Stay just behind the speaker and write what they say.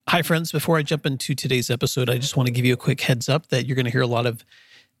Hi, friends. Before I jump into today's episode, I just want to give you a quick heads up that you're going to hear a lot of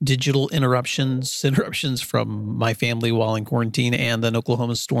digital interruptions from my family while in quarantine, and an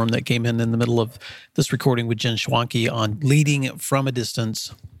Oklahoma storm that came in the middle of this recording with Jen Schwanke on leading from a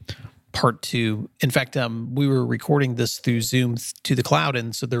distance, part 2. In fact, we were recording this through Zoom to the cloud,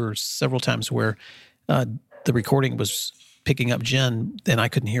 and so there were several times where the recording was picking up Jen, and I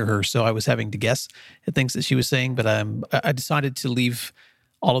couldn't hear her, so I was having to guess at things that she was saying. But I decided to leave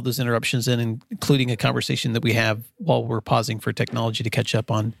all of those interruptions in, including a conversation that we have while we're pausing for technology to catch up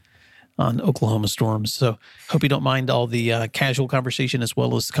on Oklahoma storms. So hope you don't mind all the casual conversation as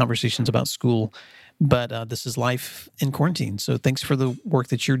well as conversations about school. But this is life in quarantine. So thanks for the work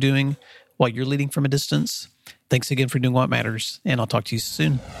that you're doing while you're leading from a distance. Thanks again for doing what matters, and I'll talk to you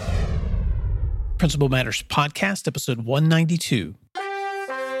soon. Principal Matters Podcast, episode 192.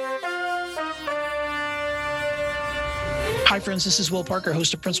 Hi, friends. This is Will Parker,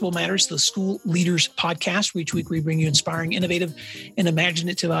 host of Principal Matters, the School Leaders Podcast, where each week we bring you inspiring, innovative, and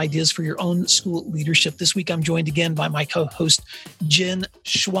imaginative ideas for your own school leadership. This week, I'm joined again by my co-host, Jen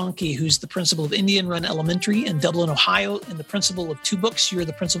Schwanke, who's the principal of Indian Run Elementary in Dublin, Ohio, and the principal of 2 books. You're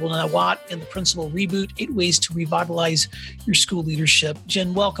the principal Now What and the principal Reboot, 8 Ways to Revitalize Your School Leadership.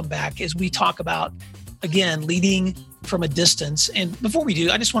 Jen, welcome back as we talk about, again, leading from a distance. And before we do,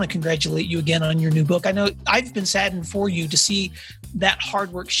 I just want to congratulate you again on your new book. I know I've been saddened for you to see that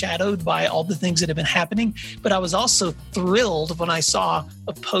hard work shadowed by all the things that have been happening, but I was also thrilled when I saw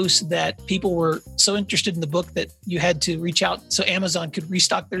a post that people were so interested in the book that you had to reach out so Amazon could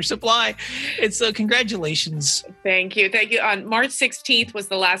restock their supply. And so congratulations. Thank you. Thank you. On March 16th was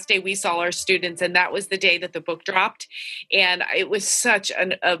the last day we saw our students, and that was the day that the book dropped. And it was such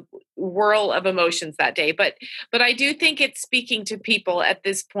a whirl of emotions that day. But I do think it's speaking to people at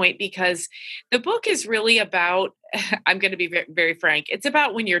this point, because the book is really about, I'm going to be very, very frank, it's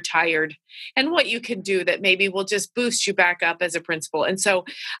about when you're tired and what you can do that maybe will just boost you back up as a principal. And so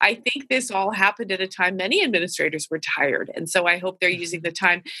I think this all happened at a time many administrators were tired. And so I hope they're using the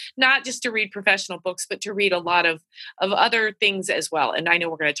time not just to read professional books, but to read a lot of other things as well. And I know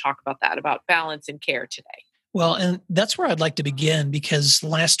we're going to talk about that, about balance and care today. Well, and that's where I'd like to begin, because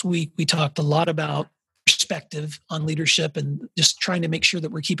last week we talked a lot about perspective on leadership and just trying to make sure that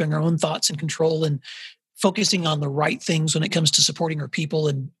we're keeping our own thoughts in control and focusing on the right things when it comes to supporting our people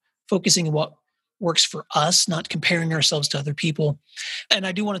and focusing on what works for us, not comparing ourselves to other people. And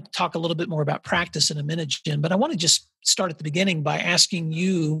I do want to talk a little bit more about practice in a minute, Jen, but I want to just start at the beginning by asking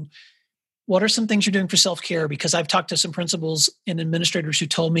you, what are some things you're doing for self-care? Because I've talked to some principals and administrators who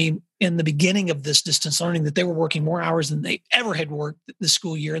told me in the beginning of this distance learning that they were working more hours than they ever had worked this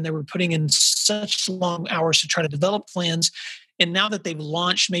school year, and they were putting in such long hours to try to develop plans. And now that they've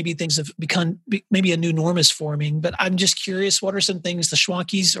launched, maybe things have become, maybe a new norm is forming. But I'm just curious, what are some things the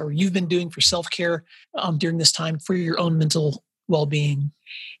Schwankes or you've been doing for self-care during this time for your own mental well-being?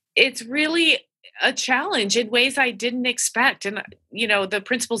 It's really a challenge in ways I didn't expect. And, the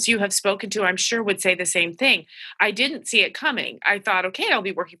principals you have spoken to, I'm sure would say the same thing. I didn't see it coming. I thought, okay, I'll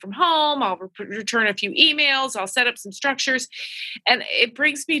be working from home. I'll return a few emails. I'll set up some structures. And it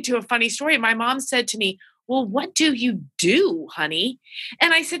brings me to a funny story. My mom said to me, well, what do you do, honey?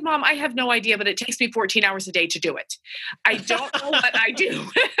 And I said, Mom, I have no idea, but it takes me 14 hours a day to do it. I don't know what I do.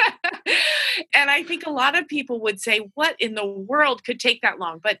 And I think a lot of people would say, what in the world could take that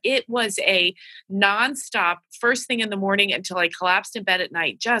long? But it was a nonstop first thing in the morning until I collapsed in bed at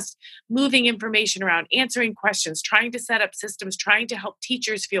night, just moving information around, answering questions, trying to set up systems, trying to help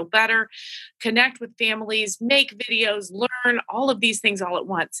teachers feel better, connect with families, make videos, learn all of these things all at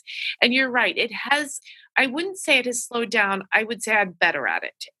once. And you're right. I wouldn't say it has slowed down. I would say I'm better at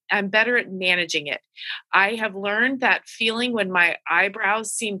it. I'm better at managing it. I have learned that feeling when my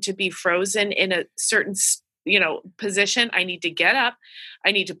eyebrows seem to be frozen in a certain, position. I need to get up.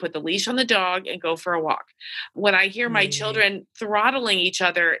 I need to put the leash on the dog and go for a walk. When I hear my children throttling each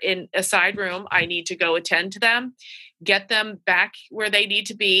other in a side room, I need to go attend to them, get them back where they need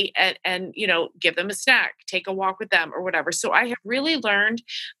to be, and give them a snack, take a walk with them or whatever. So I have really learned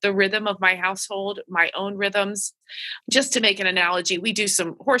the rhythm of my household, my own rhythms. Just to make an analogy, we do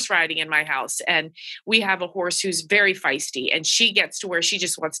some horse riding in my house, and we have a horse who's very feisty, and she gets to where she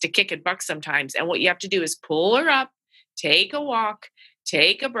just wants to kick and buck sometimes. And what you have to do is pull her up, take a walk,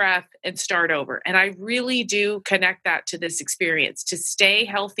 take a breath, and start over. And I really do connect that to this experience. To stay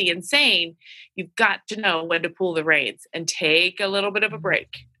healthy and sane, you've got to know when to pull the reins and take a little bit of a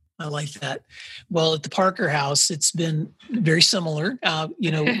break. I like that. Well, at the Parker House, it's been very similar.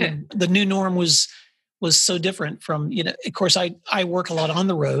 When the new norm was so different from, of course, I work a lot on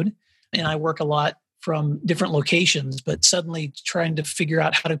the road, and I work a lot from different locations, but suddenly trying to figure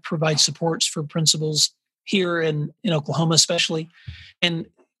out how to provide supports for principals here in Oklahoma, especially, and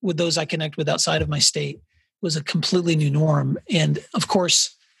with those I connect with outside of my state, was a completely new norm. And of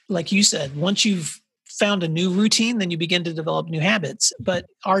course, like you said, once you've found a new routine, then you begin to develop new habits. But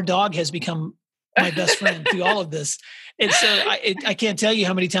our dog has become my best friend through all of this. And so I can't tell you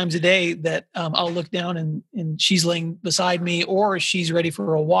how many times a day that I'll look down and she's laying beside me, or she's ready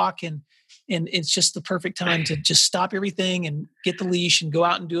for a walk. And it's just the perfect time to just stop everything and get the leash and go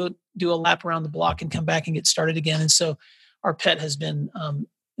out and do a lap around the block and come back and get started again. And so our pet has been an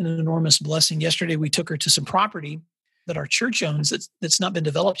enormous blessing. Yesterday, we took her to some property that our church owns that's not been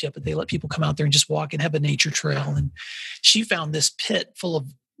developed yet, but they let people come out there and just walk and have a nature trail. And she found this pit full of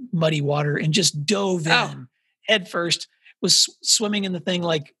muddy water and just dove in head first, was swimming in the thing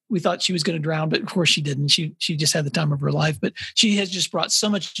like we thought she was going to drown, but of course she didn't. She just had the time of her life, but she has just brought so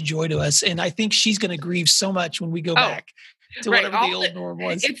much joy to us. And I think she's going to grieve so much when we go back to whatever the old norm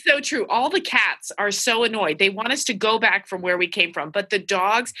was. It's so true. All the cats are so annoyed. They want us to go back from where we came from. But the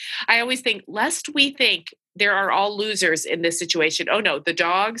dogs, I always think, lest we think there are all losers in this situation. Oh no, the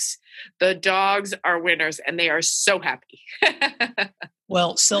dogs are winners, and they are so happy.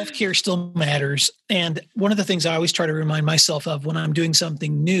 Well, self-care still matters. And one of the things I always try to remind myself of when I'm doing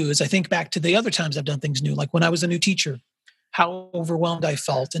something new is I think back to the other times I've done things new, like when I was a new teacher, how overwhelmed I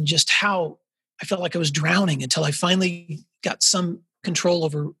felt and just how I felt like I was drowning until I finally got some control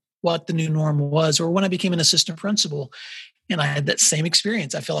over what the new norm was. Or when I became an assistant principal and I had that same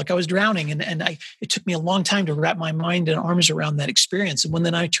experience, I felt like I was drowning. It took me a long time to wrap my mind and arms around that experience. And when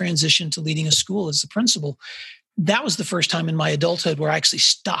then I transitioned to leading a school as the principal, that was the first time in my adulthood where I actually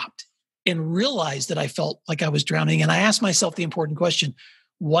stopped and realized that I felt like I was drowning. And I asked myself the important question,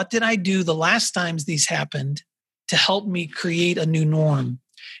 what did I do the last times these happened to help me create a new norm?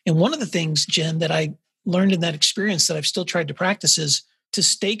 And one of the things, Jen, that I learned in that experience that I've still tried to practice is to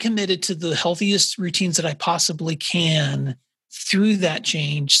stay committed to the healthiest routines that I possibly can through that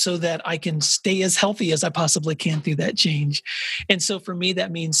change so that I can stay as healthy as I possibly can through that change. And so for me,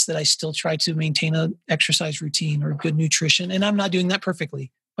 that means that I still try to maintain an exercise routine or good nutrition. And I'm not doing that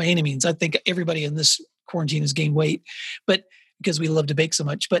perfectly by any means. I think everybody in this quarantine has gained weight, but because we love to bake so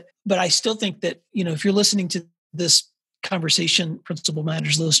much. But I still think that, if you're listening to this conversation, Principal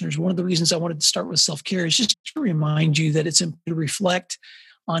Matters listeners, one of the reasons I wanted to start with self-care is just to remind you that it's important to reflect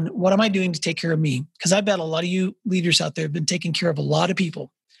on what am I doing to take care of me? Because I bet a lot of you leaders out there have been taking care of a lot of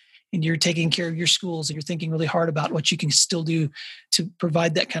people, and you're taking care of your schools, and you're thinking really hard about what you can still do to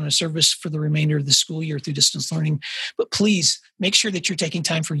provide that kind of service for the remainder of the school year through distance learning. But please make sure that you're taking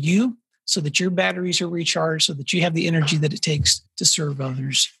time for you so that your batteries are recharged, so that you have the energy that it takes to serve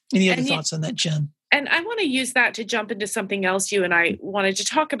others. Any other thoughts on that, Jen? And I want to use that to jump into something else you and I wanted to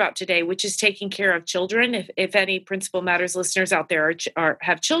talk about today, which is taking care of children. If any Principal Matters listeners out there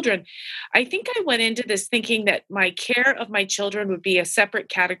have children, I think I went into this thinking that my care of my children would be a separate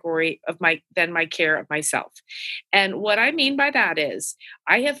category than my care of myself. And what I mean by that is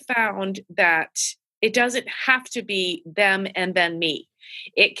I have found that it doesn't have to be them and then me.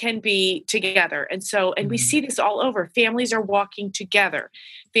 It can be together. And we see this all over. Families are walking together.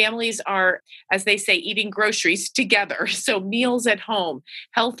 Families are, as they say, eating groceries together. So meals at home,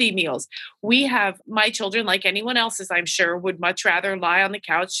 healthy meals. We have my children, like anyone else's, I'm sure, would much rather lie on the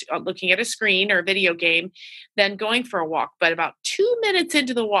couch looking at a screen or a video game than going for a walk. But about 2 minutes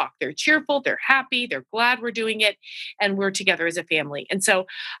into the walk, they're cheerful, they're happy, they're glad we're doing it, and we're together as a family. And so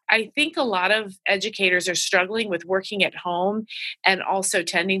I think a lot of educators are struggling with working at home and also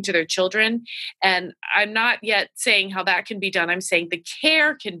tending to their children. And I'm not yet saying how that can be done. I'm saying the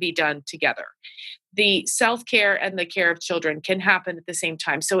care can be done together. The self-care and the care of children can happen at the same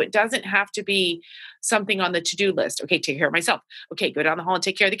time. So it doesn't have to be something on the to-do list. Okay, take care of myself. Okay, go down the hall and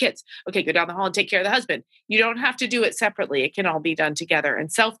take care of the kids. Okay, go down the hall and take care of the husband. You don't have to do it separately. It can all be done together.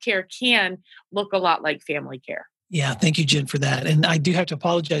 And self-care can look a lot like family care. Yeah, thank you, Jen, for that. And I do have to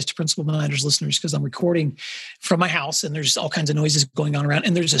apologize to Principal Matters listeners because I'm recording from my house and there's all kinds of noises going on around.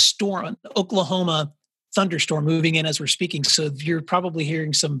 And there's a storm, an Oklahoma thunderstorm moving in as we're speaking. So you're probably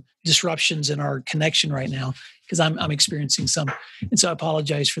hearing some disruptions in our connection right now because I'm experiencing some. And so I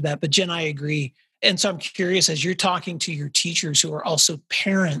apologize for that. But Jen, I agree. And so I'm curious, as you're talking to your teachers who are also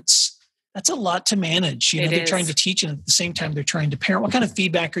parents, that's a lot to manage. They're trying to teach and at the same time they're trying to parent. What kind of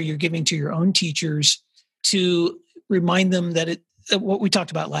feedback are you giving to your own teachers to remind them that what we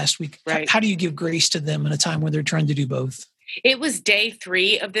talked about last week, right? How do you give grace to them in a time when they're trying to do both? It was day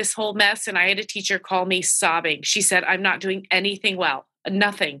 3 of this whole mess, and I had a teacher call me sobbing. She said, I'm not doing anything well.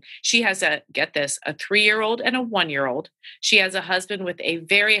 Nothing. She has get this, a 3-year-old and a 1-year-old. She has a husband with a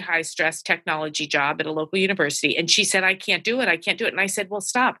very high stress technology job at a local university. And she said, I can't do it. I can't do it. And I said, well,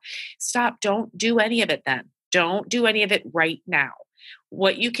 stop. Don't do any of it then. Don't do any of it right now.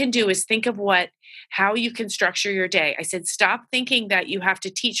 What you can do is think of how you can structure your day. I said, stop thinking that you have to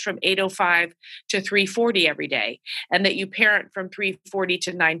teach from 8:05 to 3:40 every day and that you parent from 3:40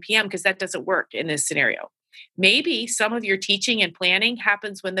 to 9 p.m. because that doesn't work in this scenario. Maybe some of your teaching and planning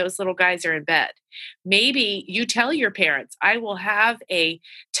happens when those little guys are in bed. Maybe you tell your parents, I will have a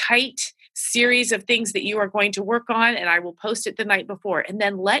tight series of things that you are going to work on, and I will post it the night before. And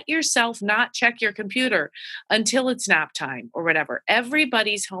then let yourself not check your computer until it's nap time or whatever.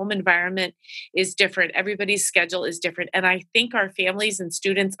 Everybody's home environment is different. Everybody's schedule is different. And I think our families and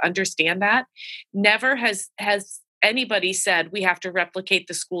students understand that. Never has anybody said we have to replicate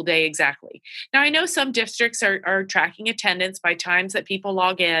the school day exactly. Now, I know some districts are tracking attendance by times that people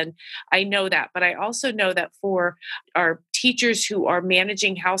log in. I know that, but I also know that for our teachers who are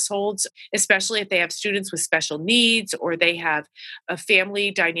managing households, especially if they have students with special needs or they have a family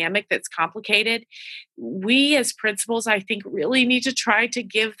dynamic that's complicated, we as principals, I think, really need to try to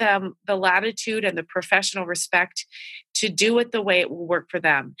give them the latitude and the professional respect to do it the way it will work for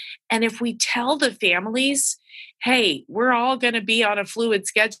them. And if we tell the families, hey, we're all going to be on a fluid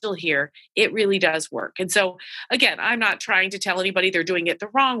schedule here, it really does work. And so, again, I'm not trying to tell anybody they're doing it the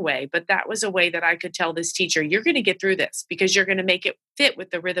wrong way, but that was a way that I could tell this teacher, you're going to get through this because you're going to make it fit with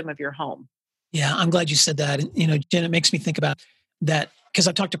the rhythm of your home. Yeah, I'm glad you said that. And, Jen, it makes me think about that because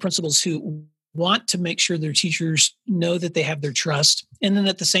I've talked to principals who want to make sure their teachers know that they have their trust. And then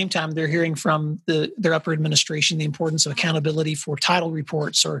at the same time, they're hearing from their upper administration the importance of accountability for title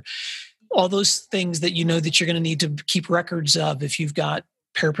reports or all those things that that you're going to need to keep records of if you've got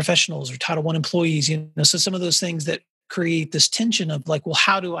paraprofessionals or Title I employees. So some of those things that create this tension of like, well,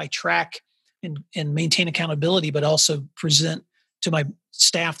 how do I track and maintain accountability, but also present to my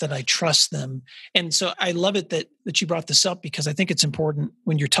staff that I trust them. And so I love it that you brought this up because I think it's important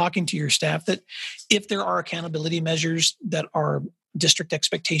when you're talking to your staff that if there are accountability measures that are district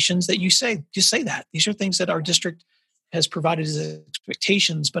expectations that you just say that. These are things that our district has provided as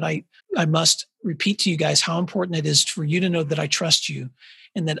expectations, but I must repeat to you guys how important it is for you to know that I trust you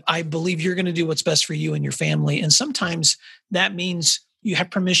and that I believe you're going to do what's best for you and your family. And sometimes that means you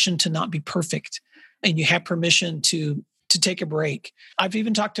have permission to not be perfect and you have permission to take a break. I've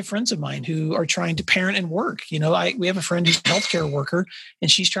even talked to friends of mine who are trying to parent and work. We have a friend who's a healthcare worker,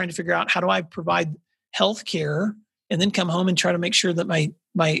 and she's trying to figure out how do I provide healthcare and then come home and try to make sure that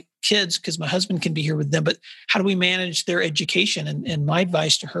my kids, because my husband can be here with them, but how do we manage their education? And my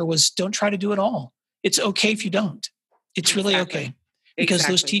advice to her was don't try to do it all. It's okay if you don't. It's really okay. Because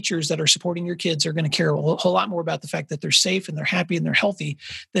those teachers that are supporting your kids are going to care a whole lot more about the fact that they're safe and they're happy and they're healthy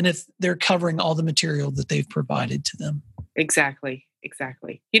than if they're covering all the material that they've provided to them. Exactly.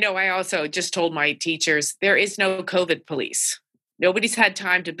 I also just told my teachers, there is no COVID police. Nobody's had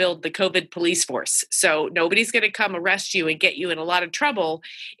time to build the COVID police force. So nobody's going to come arrest you and get you in a lot of trouble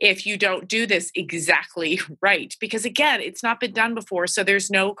if you don't do this exactly right. Because again, it's not been done before. So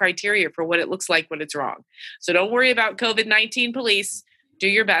there's no criteria for what it looks like when it's wrong. So don't worry about COVID-19 police. Do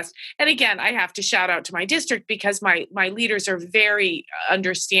your best. And again, I have to shout out to my district because my leaders are very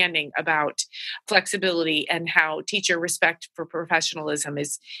understanding about flexibility and how teacher respect for professionalism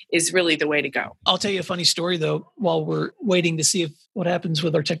is really the way to go. I'll tell you a funny story though, while we're waiting to see what happens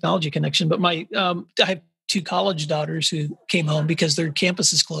with our technology connection. But I have 2 college daughters who came home because their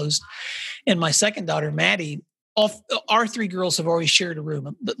campus is closed. And my second daughter, Maddie, our 3 girls have always shared a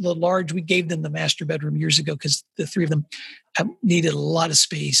room. The large, we gave them the master bedroom years ago because the 3 of them needed a lot of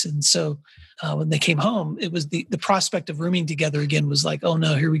space. And so when they came home, it was the prospect of rooming together again was like, oh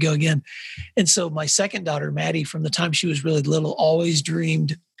no, here we go again. And so my second daughter, Maddie, from the time she was really little, always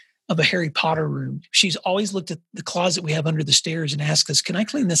dreamed of a Harry Potter room. She's always looked at the closet we have under the stairs and asked us, can I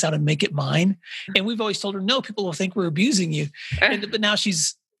clean this out and make it mine? And we've always told her, no, people will think we're abusing you. But now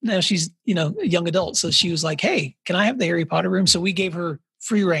she's a young adult. So she was like, hey, can I have the Harry Potter room? So we gave her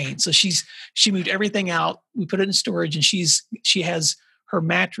free reign. So she moved everything out. We put it in storage and she has her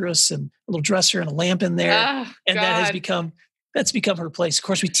mattress and a little dresser and a lamp in there. Oh, and God. that's become her place. Of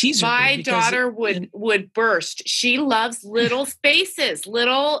course, we tease her. My daughter would burst. She loves little spaces,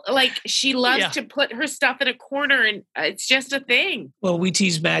 she loves to put her stuff in a corner and it's just a thing. Well, we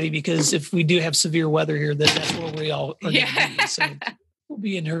tease Maddie because if we do have severe weather here, then that's where we all are going to be. So we'll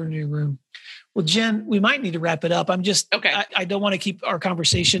be in her new room. Well, Jen, we might need to wrap it up. I'm just, okay. I don't want to keep our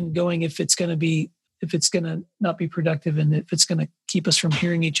conversation going if it's going to not be productive and if it's going to keep us from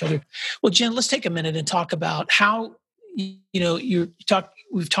hearing each other. Well, Jen, let's take a minute and talk about how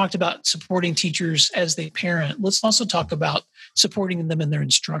we've talked about supporting teachers as they parent. Let's also talk about supporting them in their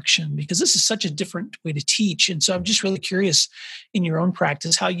instruction, because this is such a different way to teach. And so I'm just really curious in your own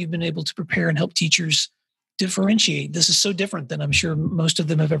practice, how you've been able to prepare and help teachers differentiate. This is so different than I'm sure most of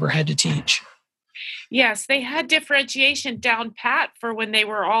them have ever had to teach. Yes, they had differentiation down pat for when they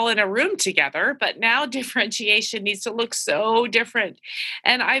were all in a room together, but now differentiation needs to look so different.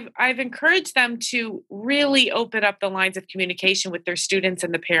 And I've encouraged them to really open up the lines of communication with their students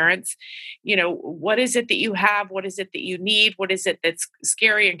and the parents. What is it that you have? What is it that you need? What is it that's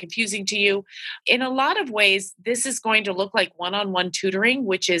scary and confusing to you? In a lot of ways, this is going to look like one-on-one tutoring,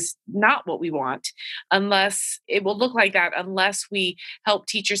 which is not what we want, unless it will look like that unless we help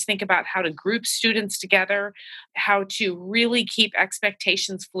teachers think about how to group students together, how to really keep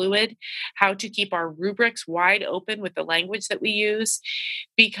expectations fluid, how to keep our rubrics wide open with the language that we use,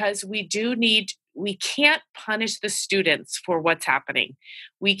 because we can't punish the students for what's happening.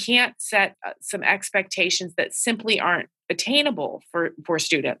 We can't set some expectations that simply aren't attainable for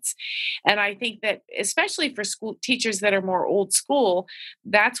students. And I think that especially for school teachers that are more old school,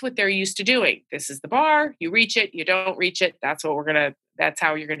 that's what they're used to doing. This is the bar, you reach it, you don't reach it, that's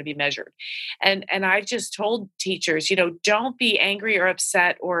how you're going to be measured. And I just told teachers, don't be angry or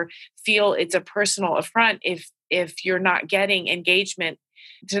upset or feel it's a personal affront if you're not getting engagement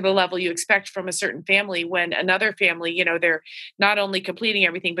to the level you expect from a certain family, when another family, they're not only completing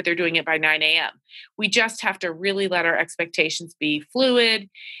everything, but they're doing it by 9 a.m. We just have to really let our expectations be fluid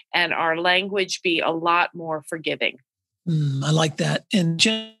and our language be a lot more forgiving. I like that. And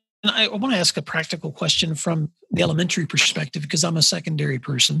Jen, I want to ask a practical question from the elementary perspective, because I'm a secondary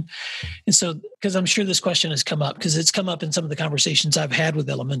person. And so, because I'm sure this question has come up, because it's come up in some of the conversations I've had with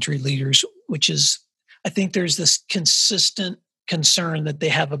elementary leaders, which is, I think there's this consistent concern that they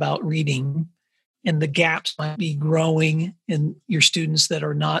have about reading, and the gaps might be growing in your students that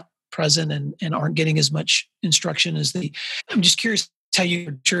are not present and aren't getting as much instruction as I'm just curious how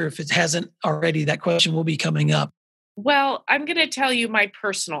you're sure, if it hasn't already, that question will be coming up. Well, I'm going to tell you my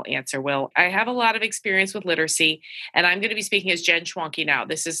personal answer, Will. I have a lot of experience with literacy, and I'm going to be speaking as Jen Schwanke now.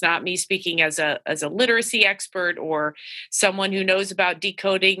 This is not me speaking as a literacy expert or someone who knows about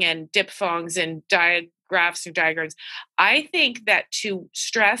decoding and diphthongs and graphs or diagrams. I think that to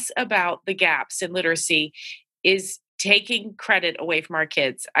stress about the gaps in literacy is taking credit away from our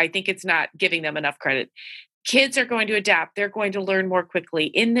kids. I think it's not giving them enough credit. Kids are going to adapt. They're going to learn more quickly.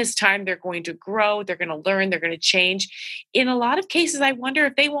 In this time, they're going to grow. They're going to learn. They're going to change. In a lot of cases, I wonder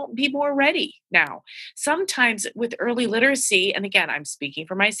if they won't be more ready now. Sometimes with early literacy, and again, I'm speaking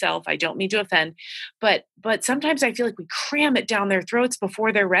for myself, I don't mean to offend, but sometimes I feel like we cram it down their throats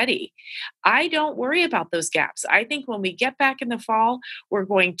before they're ready. I don't worry about those gaps. I think when we get back in the fall, we're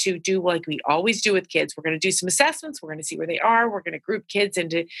going to do like we always do with kids. We're going to do some assessments. We're going to see where they are. We're going to group kids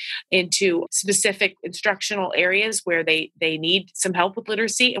into specific instructional areas where they need some help with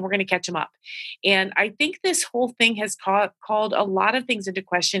literacy, and we're going to catch them up. And I think this whole thing has called a lot of things into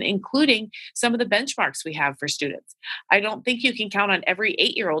question, including some of the benchmarks we have for students. I don't think you can count on every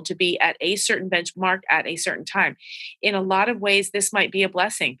 8-year-old to be at a certain benchmark at a certain time. In a lot of ways, this might be a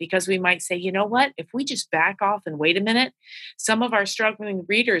blessing, because we might say, you know what, if we just back off and wait a minute, some of our struggling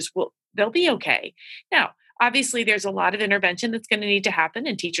readers they'll be okay. Now, obviously, there's a lot of intervention that's going to need to happen,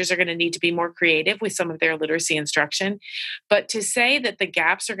 and teachers are going to need to be more creative with some of their literacy instruction. But to say that the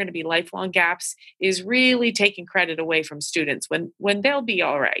gaps are going to be lifelong gaps is really taking credit away from students when they'll be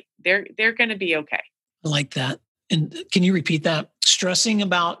all right. They're going to be okay. I like that. And can you repeat that? Stressing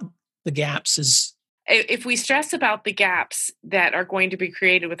about the gaps is... If we stress about the gaps that are going to be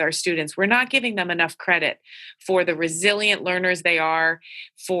created with our students, we're not giving them enough credit for the resilient learners they are,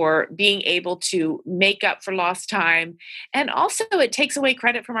 for being able to make up for lost time. And also, it takes away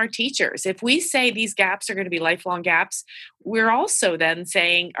credit from our teachers. If we say these gaps are going to be lifelong gaps, we're also then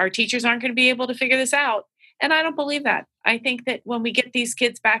saying our teachers aren't going to be able to figure this out. And I don't believe that. I think that when we get these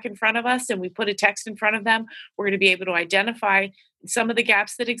kids back in front of us and we put a text in front of them, we're going to be able to identify some of the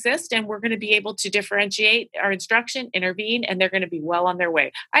gaps that exist, and we're going to be able to differentiate our instruction, intervene, and they're going to be well on their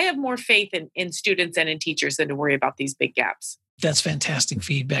way. I have more faith in students and in teachers than to worry about these big gaps. That's fantastic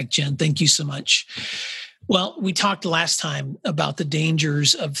feedback, Jen. Thank you so much. Well, we talked last time about the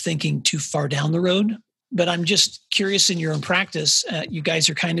dangers of thinking too far down the road, but I'm just curious, in your own practice, you guys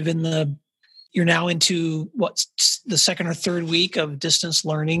are kind of you're now into what's the second or third week of distance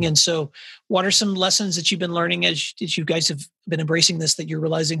learning. And so what are some lessons that you've been learning as you guys have been embracing this, that you're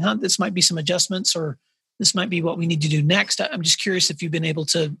realizing, this might be some adjustments, or this might be what we need to do next? I'm just curious if you've been able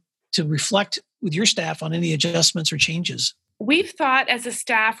to reflect with your staff on any adjustments or changes. We've thought as a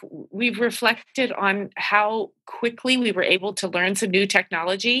staff, we've reflected on how quickly we were able to learn some new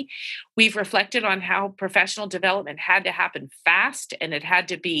technology. We've reflected on how professional development had to happen fast, and it had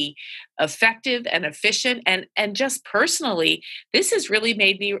to be effective and efficient. And just personally, this has really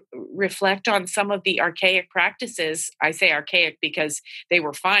made me reflect on some of the archaic practices. I say archaic because they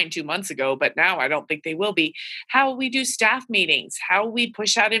were fine 2 months ago, but now I don't think they will be. How we do staff meetings, how we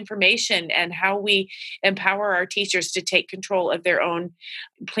push out information, and how we empower our teachers to take control of their own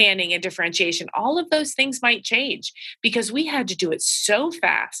planning and differentiation. All of those things might change because we had to do it so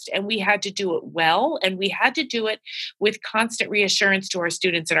fast, and we had to do it well, and we had to do it with constant reassurance to our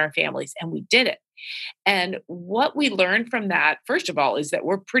students and our families, and we did it. And what we learned from that, first of all, is that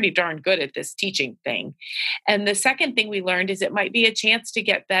we're pretty darn good at this teaching thing. And the second thing we learned is it might be a chance to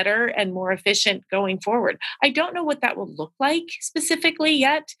get better and more efficient going forward. I don't know what that will look like specifically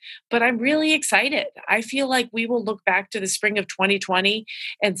yet, but I'm really excited. I feel like we will look back to the spring of 2020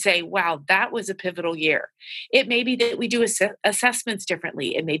 and say, wow, that was a pivotal year. It may be that we do assessments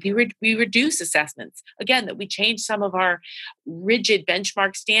differently. It may be we reduce assessments. Again, that we change some of our rigid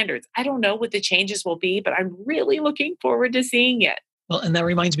benchmark standards. I don't know what the changes will be, but I'm really looking forward to seeing it. Well, and that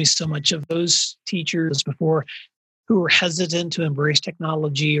reminds me so much of those teachers before who were hesitant to embrace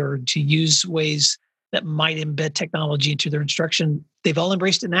technology or to use ways that might embed technology into their instruction. They've all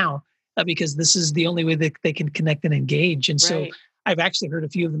embraced it now because this is the only way that they can connect and engage. And so I've actually heard a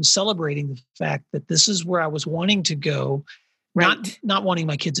few of them celebrating the fact that this is where I was wanting to go. Not wanting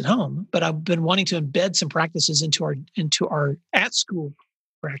my kids at home, but I've been wanting to embed some practices into our at school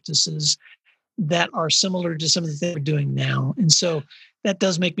practices that are similar to some of the things we're doing now. And so that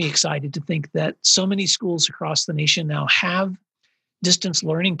does make me excited to think that so many schools across the nation now have distance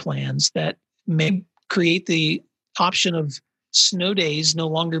learning plans that may create the option of snow days, no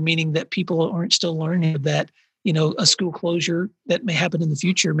longer meaning that people aren't still learning, that, a school closure that may happen in the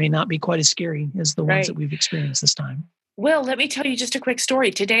future may not be quite as scary as the ones that we've experienced this time. Well, let me tell you just a quick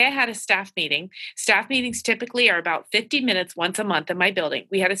story. Today I had a staff meeting. Staff meetings typically are about 50 minutes once a month in my building.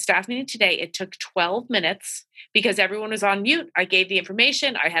 We had a staff meeting today. It took 12 minutes because everyone was on mute. I gave the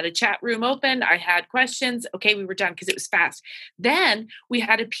information. I had a chat room open. I had questions. Okay, we were done because it was fast. Then we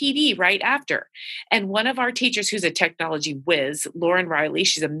had a PD right after. And one of our teachers, who's a technology whiz, Lauren Riley,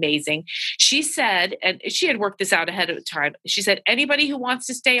 she's amazing. She said, and she had worked this out ahead of time. She said, anybody who wants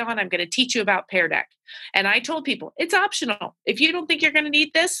to stay on, I'm going to teach you about Pear Deck. And I told people, it's optional. If you don't think you're going to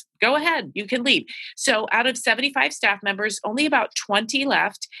need this, go ahead. You can leave. So out of 75 staff members, only about 20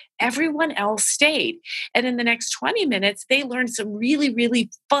 left. Everyone else stayed. And in the next 20 minutes, they learned some really, really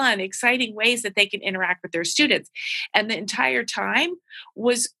fun, exciting ways that they can interact with their students. And the entire time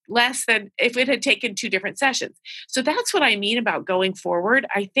was less than if it had taken 2 different sessions. So that's what I mean about going forward.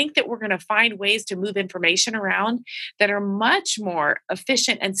 I think that we're going to find ways to move information around that are much more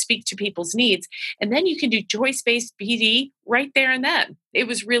efficient and speak to people's needs. And then you can do choice-based PD right there and then. It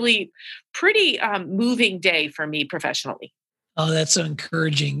was really pretty moving day for me professionally. Oh, that's so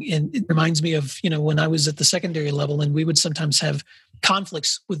encouraging. And it reminds me of, when I was at the secondary level and we would sometimes have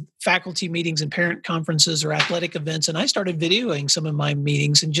conflicts with faculty meetings and parent conferences or athletic events. And I started videoing some of my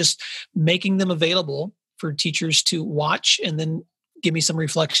meetings and just making them available for teachers to watch and then give me some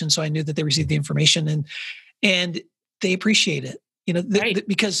reflection. So I knew that they received the information and they appreciate it.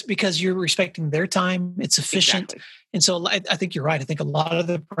 Because you're respecting their time, it's efficient. Exactly. And so I think you're right. I think a lot of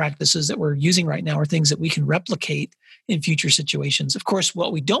the practices that we're using right now are things that we can replicate in future situations. Of course,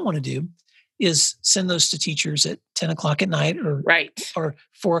 what we don't want to do is send those to teachers at 10 o'clock at night or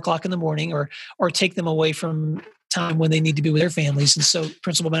 4 o'clock in the morning or take them away from time when they need to be with their families. And so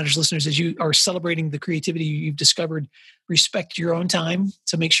Principal Matters listeners, as you are celebrating the creativity you've discovered, respect your own time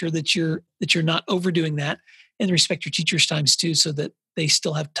to make sure that you're not overdoing that. And respect your teachers' times too, so that they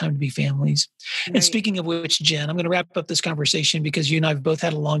still have time to be families. Right. And speaking of which, Jen, I'm going to wrap up this conversation because you and I have both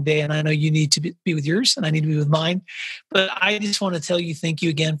had a long day and I know you need to be with yours and I need to be with mine. But I just want to tell you thank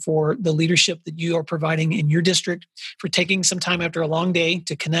you again for the leadership that you are providing in your district, for taking some time after a long day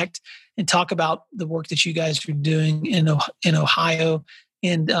to connect and talk about the work that you guys are doing in Ohio.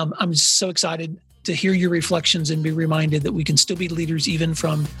 And I'm so excited to hear your reflections and be reminded that we can still be leaders even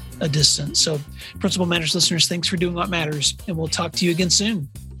from a distance. So Principal Matters listeners, thanks for doing what matters. And we'll talk to you again soon.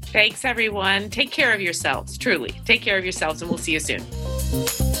 Thanks, everyone. Take care of yourselves. Truly, take care of yourselves and we'll see you soon.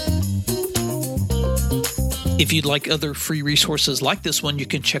 If you'd like other free resources like this one, you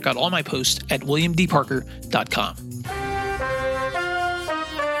can check out all my posts at williamdparker.com.